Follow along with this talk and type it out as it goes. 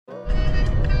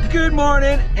Good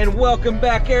morning and welcome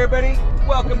back, everybody.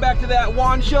 Welcome back to That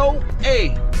Juan Show.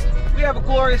 Hey, we have a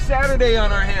glorious Saturday on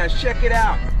our hands. Check it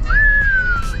out.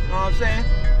 Know what I'm saying?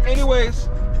 Anyways,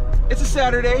 it's a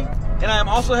Saturday and I am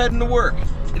also heading to work.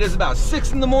 It is about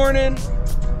 6 in the morning,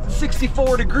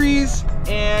 64 degrees,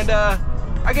 and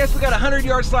I guess we got a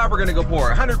 100-yard slab we're gonna go pour.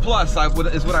 100 plus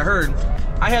is what I heard.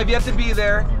 I have yet to be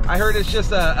there. I heard it's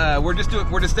just we're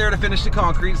just there to finish the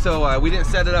concrete, so we didn't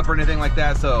set it up or anything like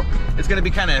that. So it's gonna be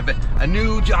kind of a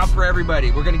new job for everybody.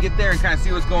 We're gonna get there and kind of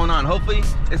see what's going on. Hopefully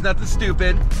it's nothing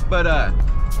stupid, but I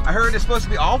heard it's supposed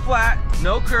to be all flat,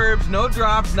 no curbs, no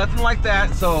drops, nothing like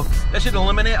that. So that should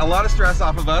eliminate a lot of stress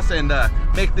off of us and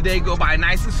make the day go by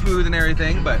nice and smooth and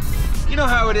everything. But you know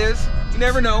how it is. You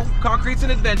never know. Concrete's an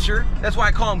adventure. That's why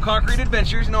I call them concrete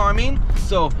adventures, you know what I mean?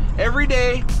 So every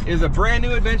day is a brand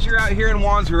new adventure out here in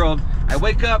Juan's World. I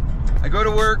wake up, I go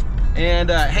to work, and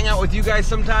hang out with you guys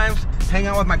sometimes, hang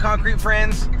out with my concrete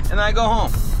friends, and then I go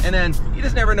home. And then you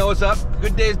just never know what's up.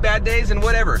 Good days, bad days, and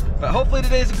whatever. But hopefully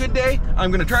today's a good day.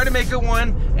 I'm gonna try to make it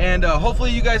one, and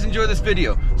hopefully you guys enjoy this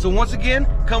video. So once again,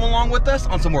 come along with us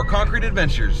on some more concrete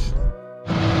adventures.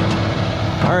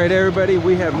 All right, everybody,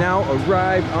 we have now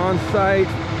arrived on site.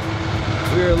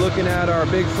 We are looking at our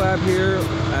big slab here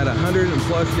at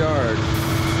 100+ yards.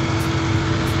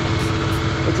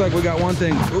 Looks like we got one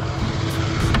thing. Oops.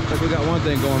 Looks like we got one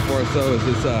thing going for us, though, is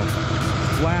it's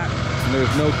flat and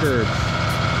there's no curbs.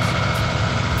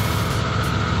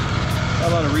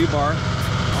 Got a lot of rebar,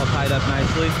 all tied up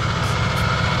nicely.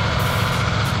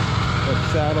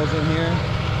 Got saddles in here.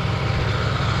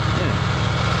 Yeah.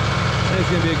 It's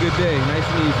gonna be a good day, nice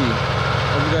and easy.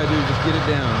 All we gotta do is just get it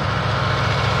down.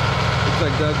 Looks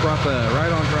like Doug brought the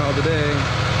ride-on trowel today.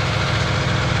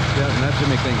 Yeah, and that should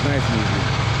make things nice and easy.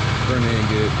 Burn in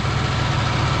good.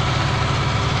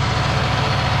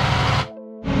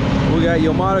 We got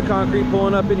Yamada Concrete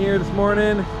pulling up in here this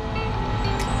morning,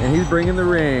 and he's bringing the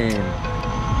rain.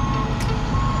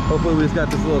 Hopefully we just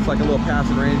got this little, it's like a little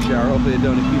passing rain shower. Hopefully it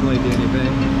don't accumulate to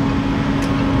anything.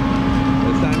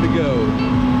 It's time to go.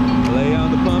 Lay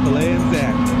on the pump, lay in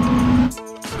Zach.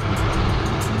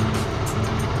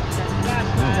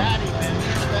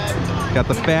 Got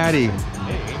the fatty.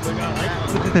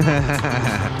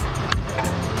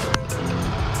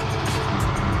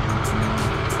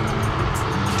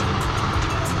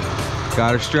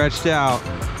 Got her stretched out.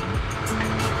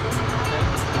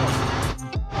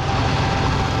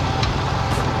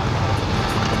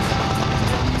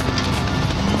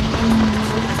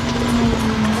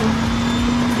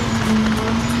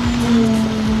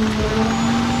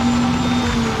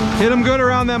 Hit them good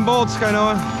around them bolts,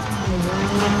 Kainoa.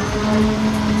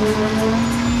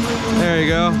 There you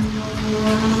go.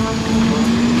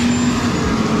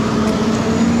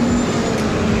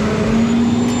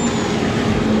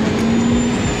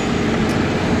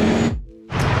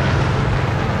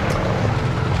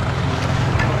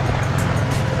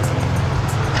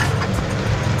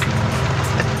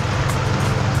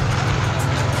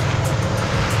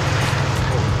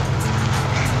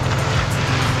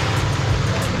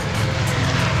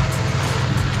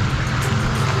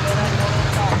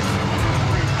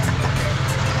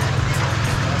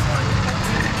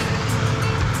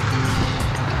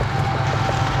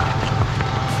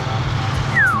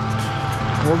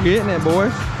 We're getting it,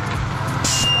 boys.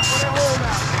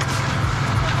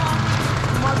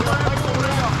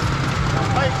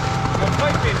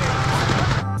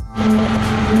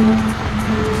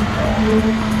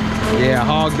 Yeah,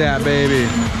 hog that, baby.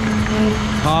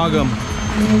 Hog 'em.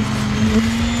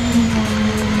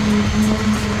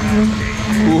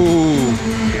 Ooh,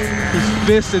 he's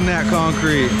fisting that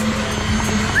concrete.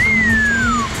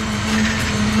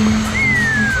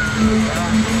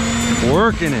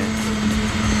 Working it.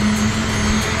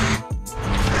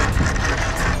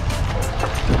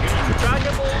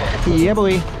 Yeah,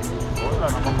 boy.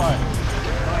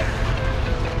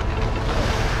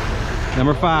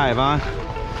 Number 5, huh?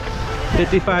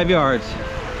 55 yards.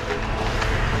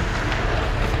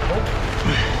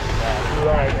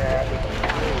 Right,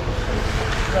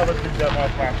 that was good done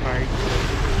off last night.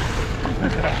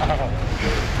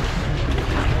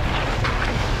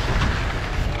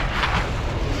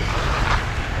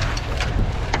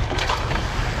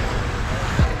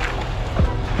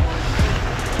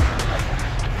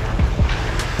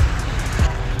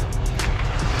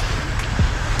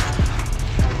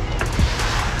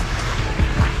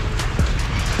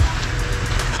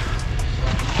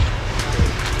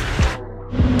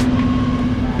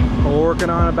 Working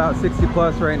on about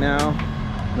 60+ right now.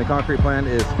 The concrete plant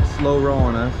is slow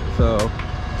rolling us, so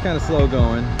it's kind of slow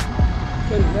going.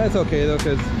 But that's okay though,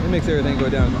 because it makes everything go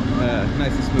down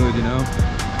nice and smooth, you know.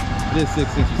 It is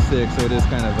 666, so it is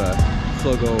kind of a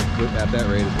slow go at that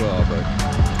rate as well. But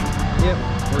yep,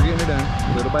 we're getting it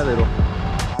done little by little.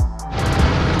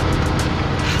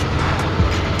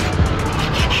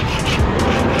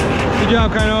 Good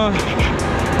job, Kainoa.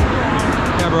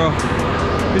 Yeah, bro.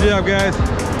 Good job, guys.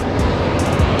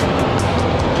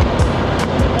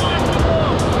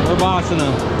 We're bossing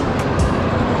them.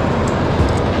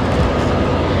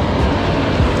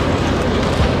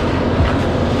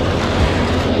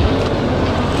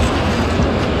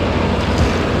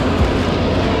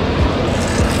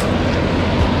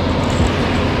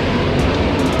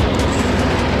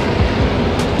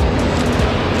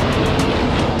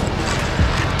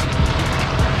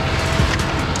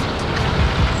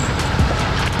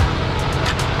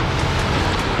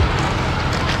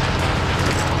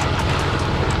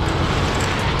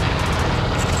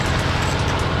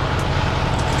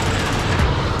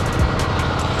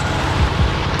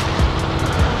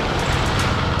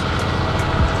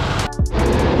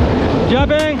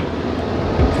 Jumping.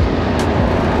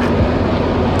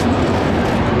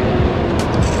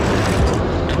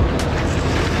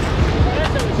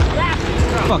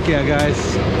 Fuck yeah, guys.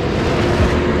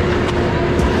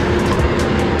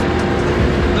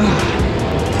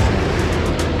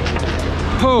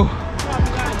 Oh.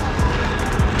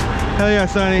 Hell yeah,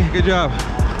 Sonny. Good job.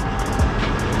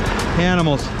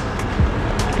 Animals.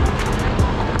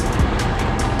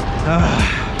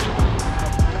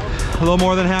 A little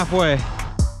more than halfway.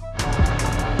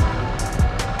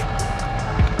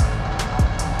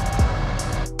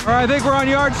 All right, I think we're on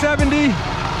yard 70.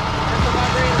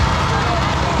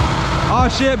 Oh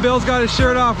shit, Bill's got his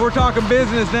shirt off. We're talking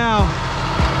business now.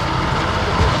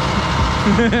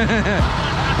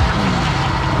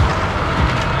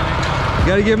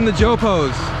 Gotta give him the Joe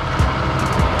pose.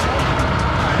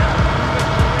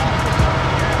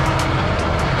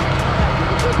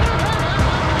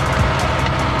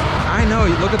 I know,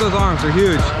 look at those arms, they're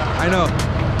huge. I know,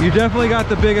 you definitely got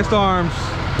the biggest arms.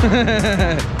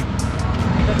 That's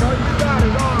all you got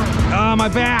is arms. Oh, my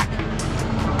back.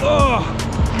 Oh,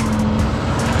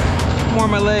 more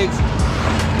on my legs.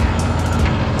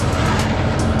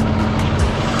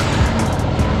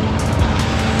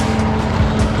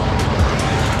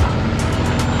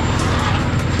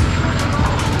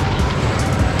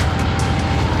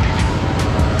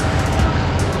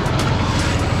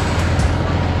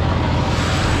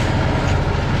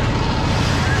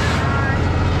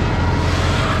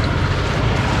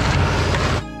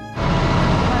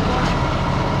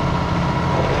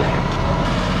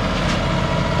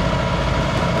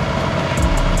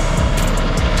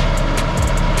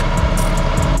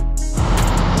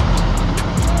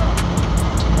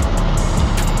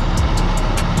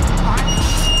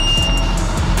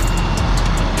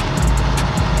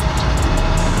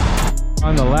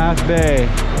 On the last bay.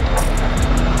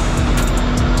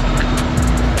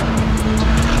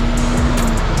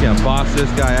 Yeah, boss this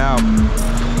guy out.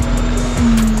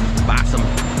 Boss him.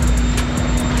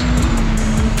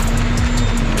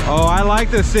 Oh, I like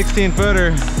this 16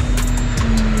 footer.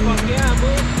 Fuck yeah,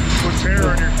 bro. Puts hair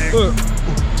on your dick. On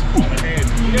the head.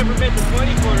 You never met the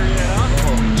 20 footer yet, huh?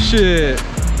 Oh, Shit.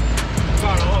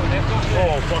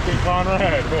 oh, fucking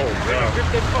Conrad. Oh,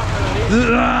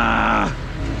 yeah.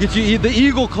 Get you the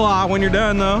eagle claw when you're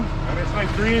done though. And it's like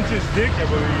 3 inches thick, I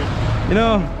believe. You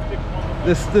know,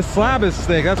 this slab is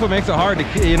thick. That's what makes it hard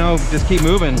to, you know, just keep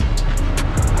moving.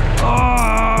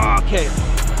 Oh, okay.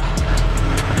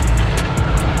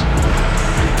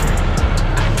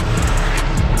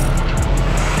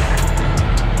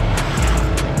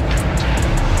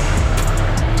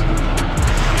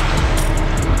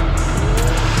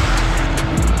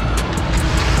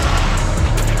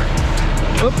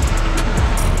 Oop.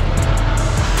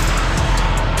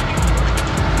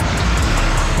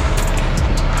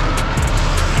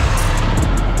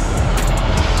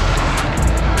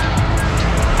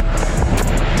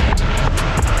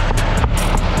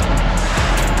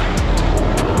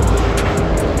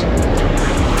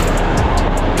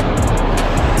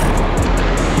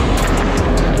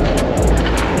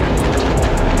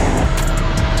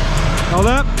 Hold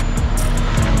up.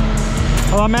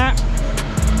 Hold on, Matt.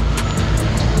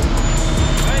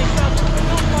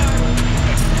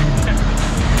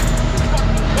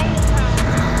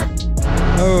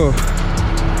 Oh,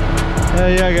 hell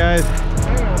yeah, guys.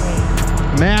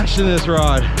 Mashing this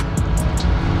rod.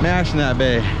 Mashing that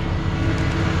bay.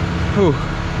 Whew.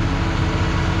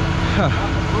 Huh.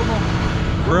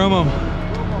 Broom 'em.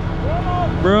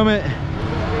 Broom it.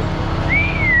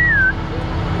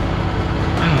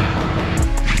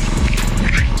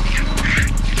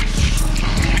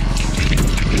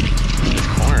 These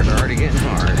corners are already getting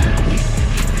hard.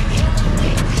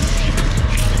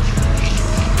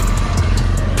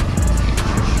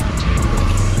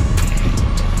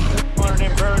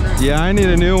 Yeah, I need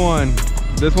a new one.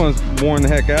 This one's worn the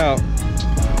heck out.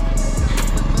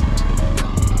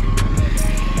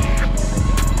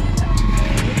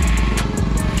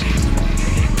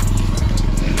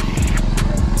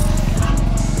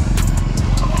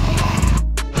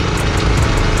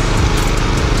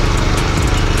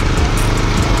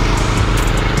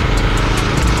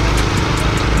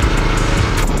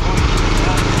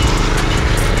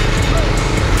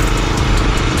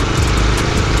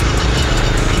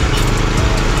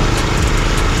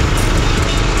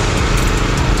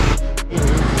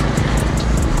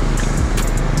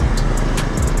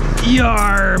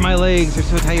 Yar, my legs are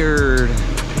so tired.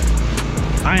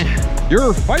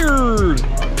 You're fired.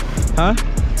 Huh?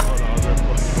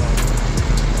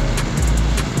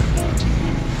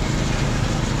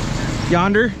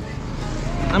 Yonder.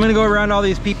 I'm gonna go around all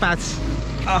these peepots.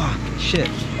 Oh, shit.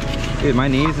 Dude, my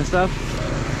knees and stuff,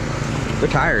 they're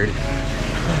tired.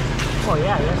 Oh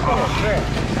yeah, that's good.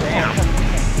 Damn.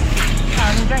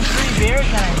 I'm gonna drink 3 beers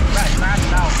and I crash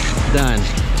it out. Done.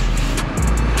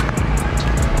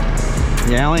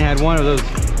 Yeah, I only had one of those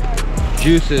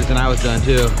juices and I was done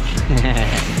too.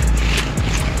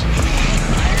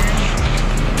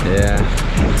 Yeah.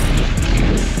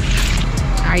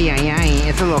 Ay, ay, ay,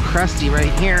 it's a little crusty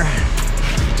right here.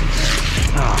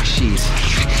 Oh, jeez.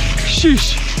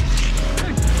 Sheesh.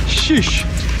 Sheesh.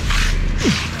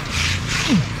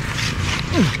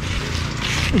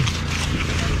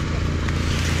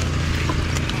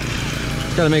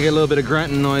 Gotta make a little bit of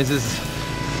grunting noises.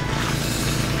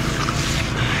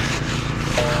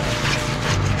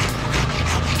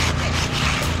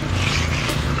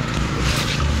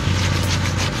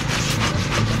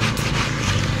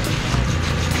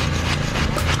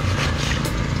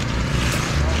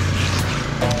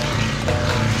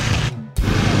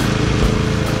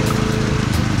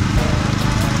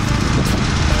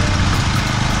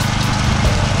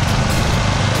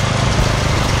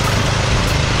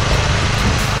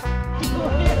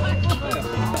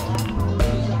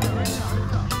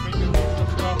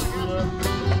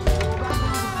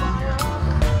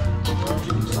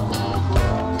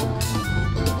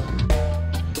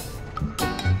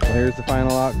 Here's the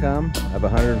final outcome of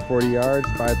 140 yards,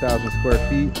 5,000 square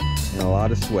feet, and a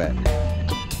lot of sweat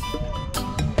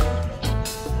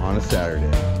on a Saturday.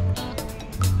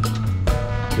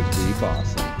 Pretty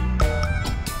awesome.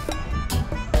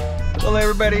 Well,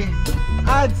 everybody,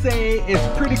 I'd say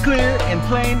it's pretty clear and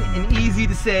plain and easy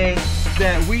to say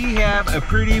that we have a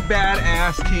pretty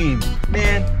badass team.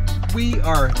 Man, we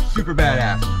are super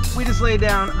badass. We just laid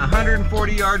down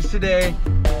 140 yards today,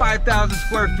 5,000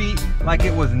 square feet like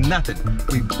it was nothing.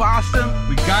 We bossed them,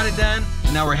 we got it done,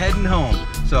 and now we're heading home.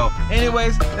 So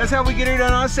anyways, that's how we get it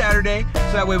done on a Saturday,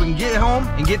 so that way we can get home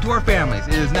and get to our families.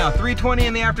 It is now 3:20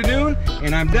 in the afternoon,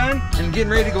 and I'm done and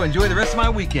getting ready to go enjoy the rest of my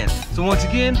weekend. So once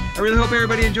again, I really hope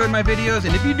everybody enjoyed my videos,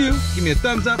 and if you do, give me a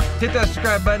thumbs up, hit that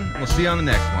subscribe button, and we'll see you on the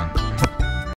next one.